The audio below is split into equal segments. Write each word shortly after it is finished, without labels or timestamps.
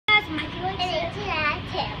Mikey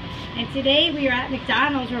likes it. And today we are at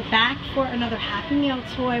McDonald's. We're back for another Happy Meal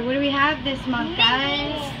toy. What do we have this month,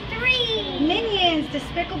 guys? Minions 3. Minions,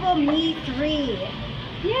 Despicable Me 3.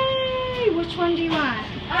 Yay! Which one do you want?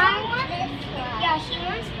 I want this one. Yeah, he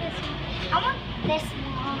wants this one. I want this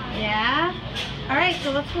one. Yeah? Alright,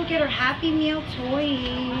 so let's go get our Happy Meal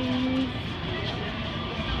toys.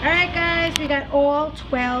 Alright guys, we got all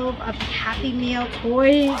 12 of the Happy Meal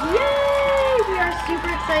toys. Yay! We are super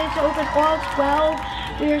excited to open all 12.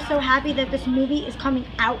 We are so happy that this movie is coming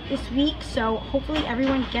out this week, so hopefully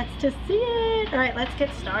everyone gets to see it. Alright, let's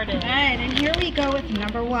get started. Alright, and here we go with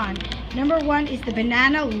number 1. Number 1 is the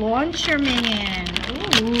banana launcher minion.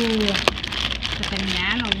 Ooh, the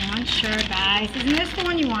banana launcher, guys. Isn't this the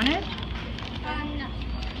one you wanted? No.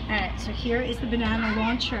 Alright, so here is the banana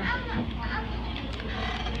launcher.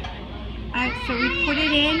 Alright, so we put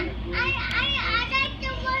it in. I like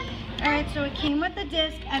the one. Alright, so it came with the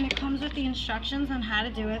disc and it comes with the instructions on how to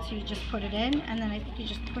do it. So you just put it in and then I think you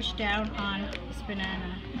just push down on this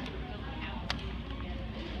banana.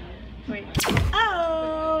 Wait.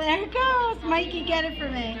 Oh, there it goes. Mikey, get it for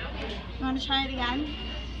me. You want to try it again?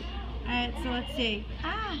 Alright, so let's see.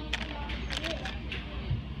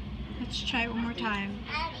 Let's try it one more time.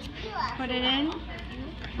 Put it in.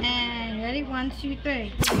 And ready? 1, 2,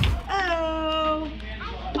 3. Oh!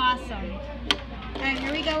 Awesome. Alright,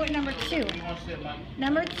 here we go with number 2.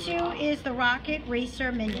 Number 2 is the Rocket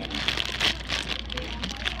Racer Minion.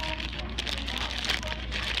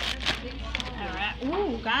 Alright.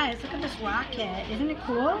 Ooh, guys, look at this rocket. Isn't it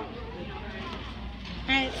cool?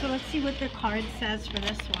 Alright, so let's see what the card says for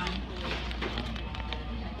this one.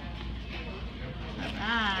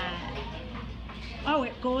 Alright. Oh,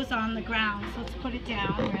 it goes on the ground, so let's put it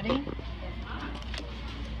down. Ready?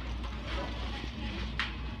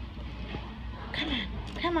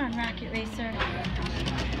 Come on, Rocket Racer.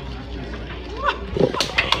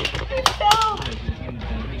 It fell.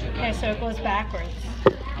 Okay, so it goes backwards.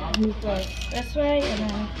 It goes this way, and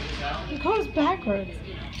then it goes backwards.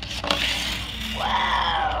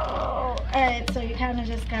 Wow! Alright, so you kind of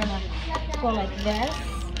just go like this,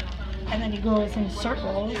 and then he goes in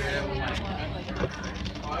circles.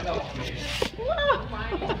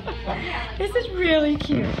 Whoa. This is really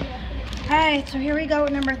cute. Alright, so here we go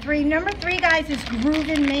with number 3. Number 3, guys, is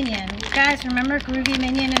Groovy Minion. Guys, remember Groovy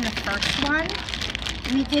Minion in the first one?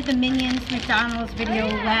 We did the Minions McDonald's video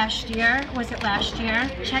last year. Was it last year?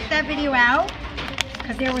 Check that video out,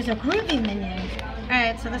 because there was a Groovy Minion.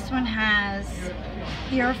 Alright, so this one has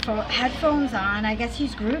headphones on. I guess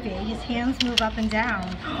he's groovy. His hands move up and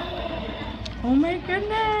down. Oh my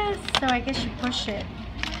goodness. So I guess you push it.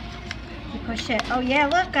 You push it. Oh yeah,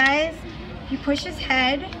 look guys. You push his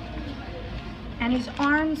head and his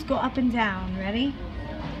arms go up and down. Ready?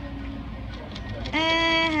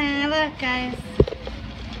 And look guys.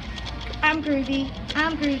 I'm groovy.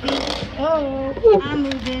 I'm groovy. Oh, I'm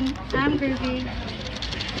moving. I'm groovy.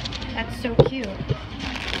 That's so cute.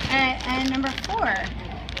 Alright, and number 4.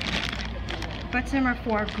 What's number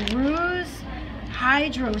 4? Gru's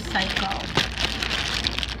Hydro Cycle.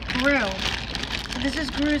 Gru. So this is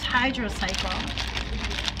Gru's Hydro Cycle.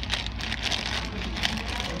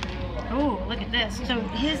 Oh, look at this. So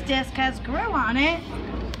his disc has Gru on it.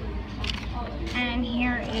 And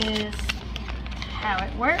here is how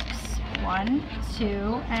it works. 1, 2,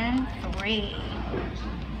 and 3.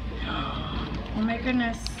 Oh my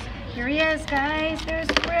goodness. Here he is, guys. There's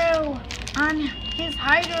Gru on his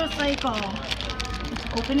Hydro Cycle. Let's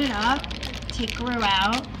open it up. Take Gru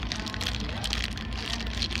out.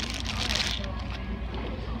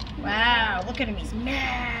 Wow, look at him. He's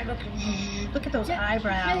mad. Look at him. Look at those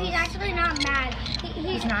eyebrows. No, he's actually not mad.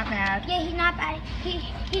 He's not mad? Yeah, he's not bad.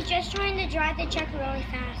 He's just trying to drive the truck really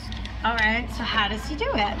fast. Alright, so how does he do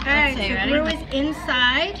it? Alright, so Gru is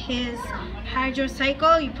inside his Hydro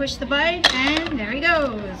Cycle. You push the button and there he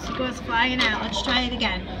goes. He goes flying out. Let's try it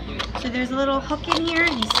again. So there's a little hook in here.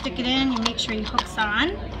 You stick it in. You make sure he hooks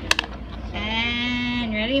on.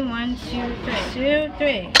 And ready? 1, 2, 3. 2,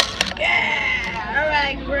 3. Yeah!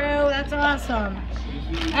 Alright, Gru. That's awesome.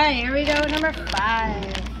 Alright, here we go. Number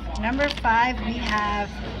 5. Number 5, we have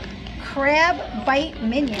Crab Bite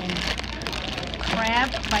Minion.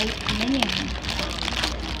 Crab Bite Minion.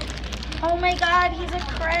 Oh my god, he's a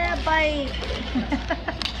crab bite.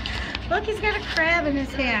 Look, he's got a crab in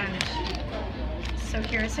his hand. So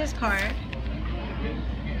here's his card.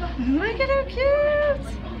 Look at how cute.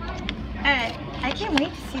 Alright, I can't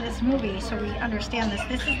wait to see this movie so we understand this.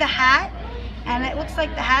 This is the hat, and it looks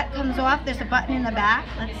like the hat comes off. There's a button in the back.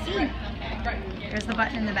 Let's see. There's the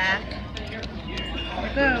button in the back. There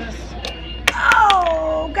it goes.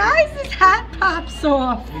 Oh, guys, this hat pops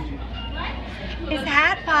off. His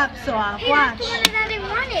hat pops off. Hey, Watch. that's the one that I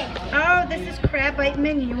wanted. Oh, this is Crab Bite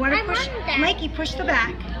Minion. You want to I push? wanted that. Mikey, push the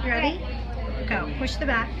back. You ready? Go. Push the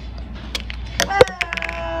back.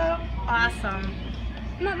 Whoa! Awesome.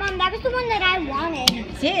 Mom, that was the one that I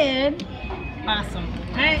wanted. Did. Awesome.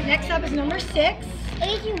 All right, next up is number 6.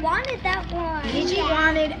 AG wanted that one. AG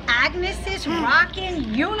wanted Agnes's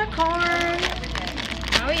Rockin' Unicorn.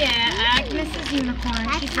 Oh yeah, Agnes's Unicorn.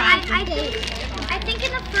 She's rocking. I think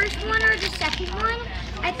in the first one or the second one,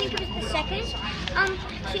 I think it was the second.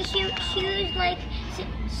 She was like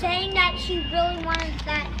saying that she really wanted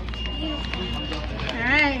that unicorn. All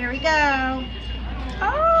right, here we go.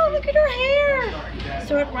 Oh, look at her hair.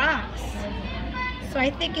 So it rocks. So I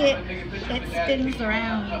think it spins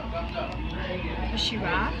around. Does she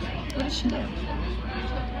rock? What does she do?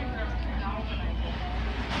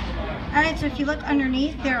 Alright, so if you look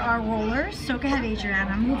underneath, there are rollers. So go ahead,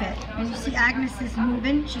 Adriana, move it. And you see Agnes is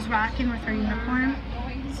moving. She's rocking with her unicorn.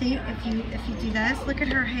 See, if you do this, look at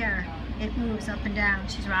her hair. It moves up and down.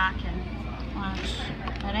 She's rocking. Watch.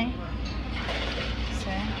 Ready?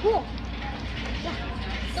 See? Cool.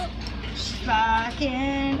 She's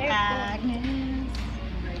rocking, Agnes.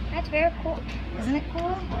 That's very cool. Isn't it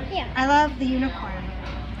cool? Yeah. I love the unicorn.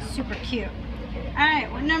 Super cute.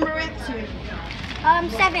 Alright, what number are we up to?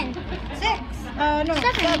 7. 6. Oh, no. 7.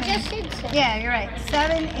 You just said 7. Yeah, you're right.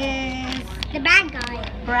 7 is The bad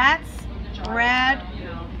guy. Brad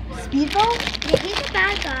Speedboat? Yeah, he's a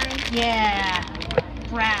bad guy. Yeah.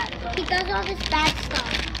 Brad. He does all this bad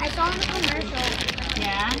stuff. I saw him in the commercial.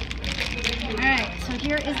 Yeah. Alright, so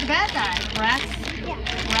here is the bad guy.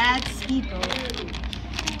 Brad Speedboat.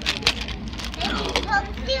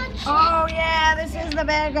 Oh yeah, this is the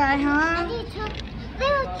bad guy, huh? And he took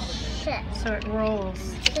little shit. So it rolls.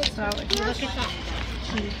 So if you look at that,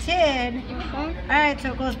 he did. Alright,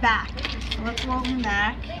 so it goes back. So let's roll him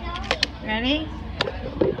back. Ready?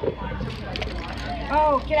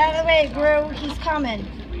 Oh, get out of the way, Gru. He's coming.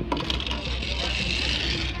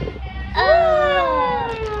 Oh!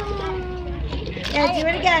 Yeah, do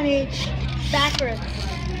it again, H. Backwards.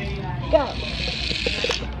 Go.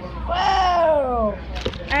 Whoa!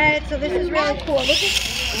 Alright, so this is really cool. Look at,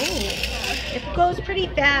 ooh. It goes pretty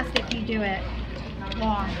fast if you do it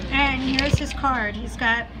long. And here's his card. He's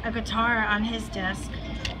got a guitar on his desk.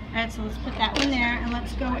 Alright, so let's put that one there and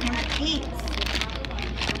let's go with number 8.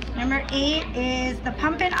 Number 8 is the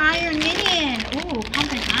Pumpin' Iron Minion. Ooh,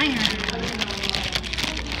 Pumpin' Iron.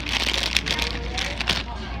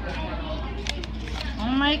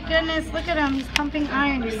 Oh my goodness, look at him. He's pumping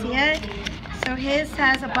iron. You see it? So his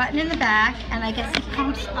has a button in the back, and I guess he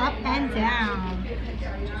pumps up and down.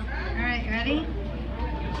 Alright, you ready?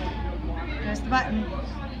 There's the button.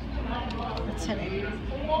 Let's hit it.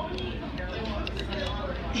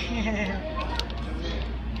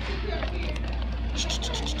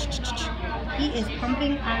 He is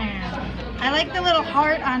pumping iron. I like the little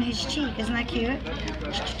heart on his cheek. Isn't that cute?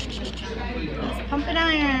 He's pumping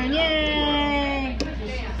iron. Yay!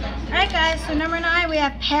 Alright guys, so number 9 we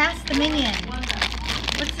have Pass the Minion.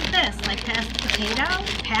 What's this? Like pass the potato?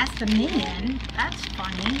 Pass the Minion? That's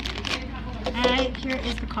funny. Alright, here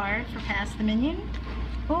is the card for Pass the Minion.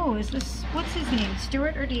 Oh, is this, what's his name?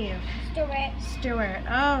 Stuart or Dave? Stuart.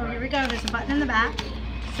 Oh, here we go. There's a button in the back.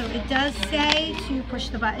 So it does say to push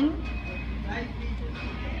the button.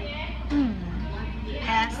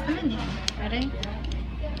 Pass the Minion. Ready?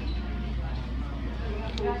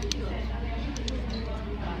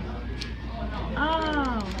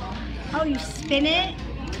 Oh, you spin it.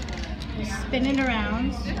 You spin it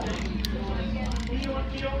around.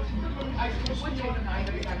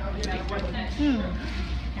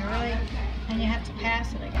 And you have to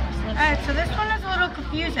pass it, I guess. Alright, so this one is a little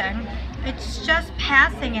confusing. It's just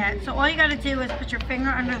passing it. So all you gotta do is put your finger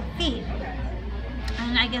under the feet.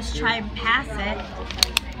 And I guess try and pass it.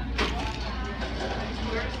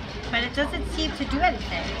 But it doesn't seem to do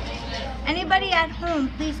anything. Anybody at home,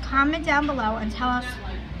 please comment down below and tell us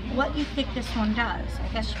what you think this one does. I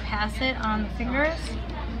guess you pass it on the fingers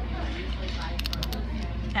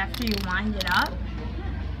after you wind it up.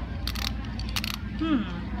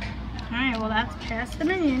 Alright, well that's Pass the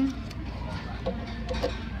Minion.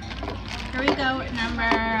 Here we go at number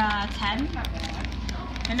 10.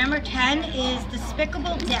 And number 10 is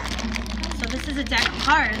Despicable Deck. So this is a deck of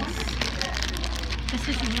cards. This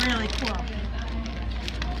is really cool.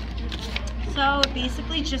 So it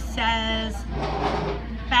basically just says,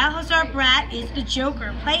 Balthazar Brat is the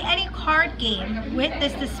Joker. Play any card game with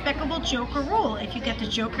this Despicable Joker rule. If you get the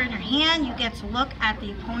Joker in your hand, you get to look at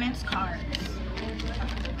the opponent's cards.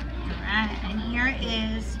 Alright, and here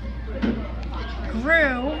is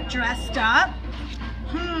Gru dressed up.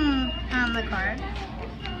 On on the card.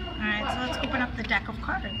 Alright, so let's open up the deck of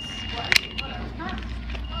cards.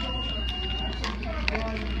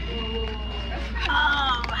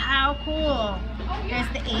 Oh, how cool. There's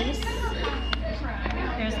the ace.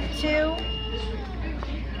 There's the 2,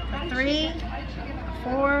 the 3, the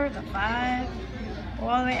 4, the 5,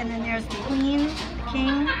 all the way, and then there's the queen, the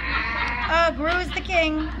king. Oh, Gru is the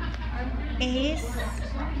king. Ace.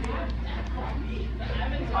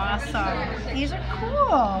 Awesome. These are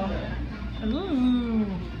cool. Ooh.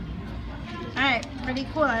 Alright, pretty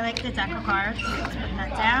cool. I like the deck of cards. Let's put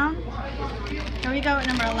that down. Here we go at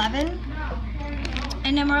number 11.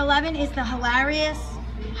 And number 11 is the hilarious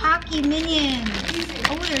hockey minions.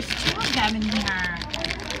 Oh, there's 2 of them in here.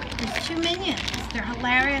 There's 2 minions. They're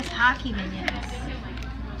hilarious hockey minions.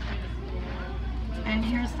 And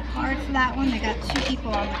here's the card for that one. They got 2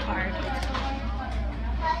 people on the card.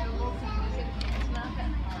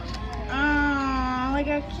 Oh, look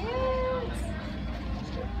how cute.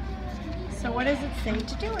 So what does it say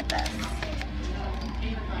to do with this?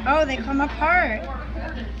 Oh, they come apart.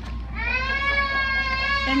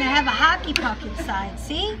 Then they have a hockey puck inside,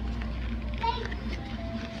 see?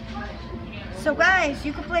 So guys,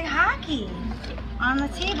 you can play hockey on the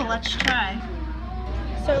table. Let's try.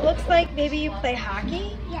 So it looks like maybe you play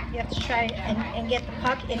hockey. Yeah. You have to try and get the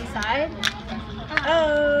puck inside.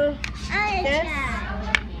 Oh, this.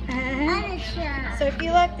 So if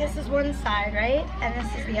you look, this is one side, right? And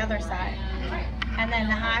this is the other side. And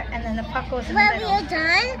then the puck goes in the middle.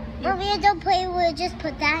 When we are done playing, we'll just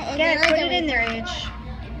put that in there. Yeah, put it in there, Age.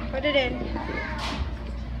 Put it in.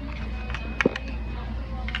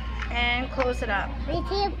 And close it up.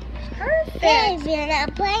 Perfect. We're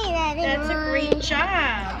not playing anymore. That's a great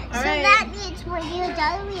job. All so right. that means when you're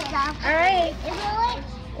done, we're done. All right.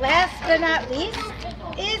 Last but not least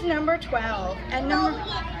is number 12. And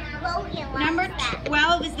number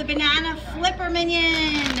 12 is the banana flipper minion.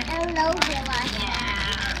 And Logan lost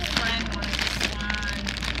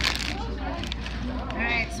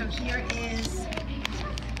Alright, so here is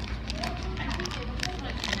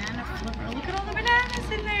banana flipper. Look at all the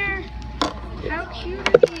bananas in there. How cute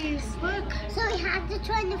are these? Look. So we have to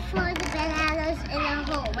try to throw the bananas in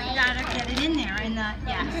the hole, right? You gotta get it in there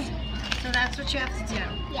yes. So that's what you have to do.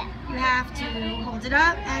 Yeah. You have to hold it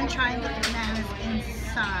up and try and get the bananas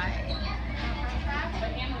inside.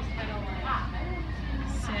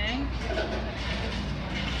 See?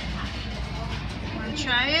 Want to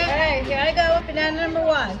try it? Alright, here I go with banana number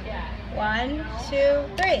 1. 1, 2,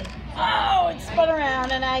 3. Oh, it spun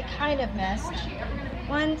around and I kind of missed.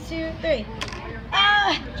 1, 2, 3.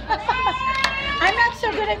 Ah! I'm not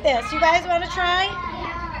so good at this. You guys want to try?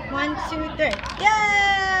 1, 2, 3.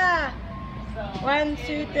 Yeah! 1,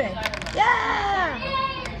 2, 3. Yeah!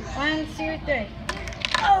 1, 2, 3.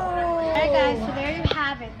 Oh! Alright guys, so there you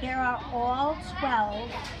have it. There are all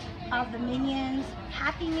 12 of the Minions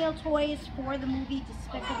Happy Meal toys for the movie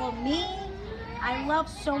Despicable Me. I love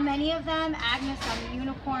so many of them. Agnes on the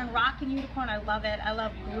unicorn, Rockin' Unicorn, I love it. I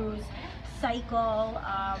love Gru's cycle.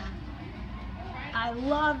 I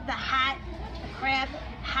love the hat, the crab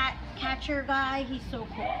hat catcher guy. He's so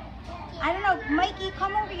cool. I don't know, Mikey,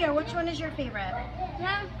 come over here. Which one is your favorite?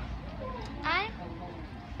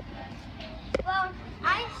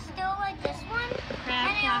 I still like this one. Crab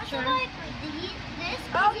and catcher. I also like this.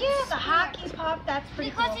 Oh yeah, the hockey puck. That's pretty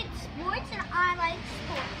because cool. Because it's sports and I like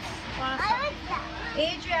sports. Awesome. I like that.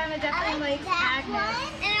 Adriana definitely likes Agnes.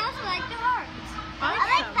 One, and I also like the hearts. Awesome. I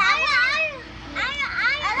like that one. I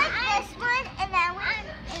like this one and that one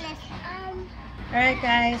and this one. Alright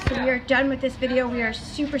guys, so we are done with this video. We are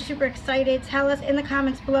super, super excited. Tell us in the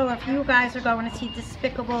comments below if you guys are going to see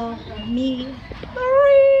Despicable Me 3.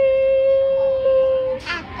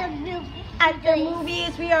 At the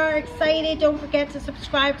movies. We are excited. Don't forget to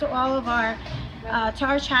subscribe to all of our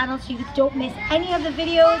channels so you don't miss any of the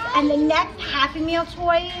videos. And the next Happy Meal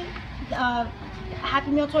toys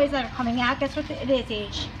that are coming out, guess what it is,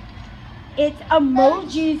 Age? It's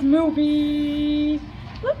Emoji's movie.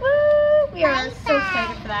 Woo-hoo! We are so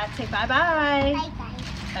excited for that. Say bye-bye.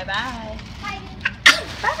 Bye-bye. Bye-bye.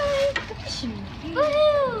 Bye. Look at you.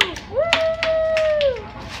 Woo! Woo!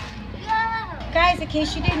 Guys, in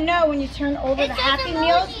case you didn't know, when you turn over the Happy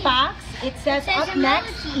Meals box, it says up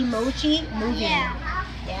next, Emoji Movie.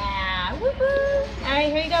 Yeah. Woo-hoo. All right,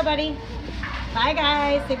 here you go, buddy. Bye,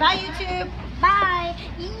 guys. Say bye, YouTube. Bye.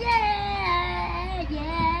 Yeah.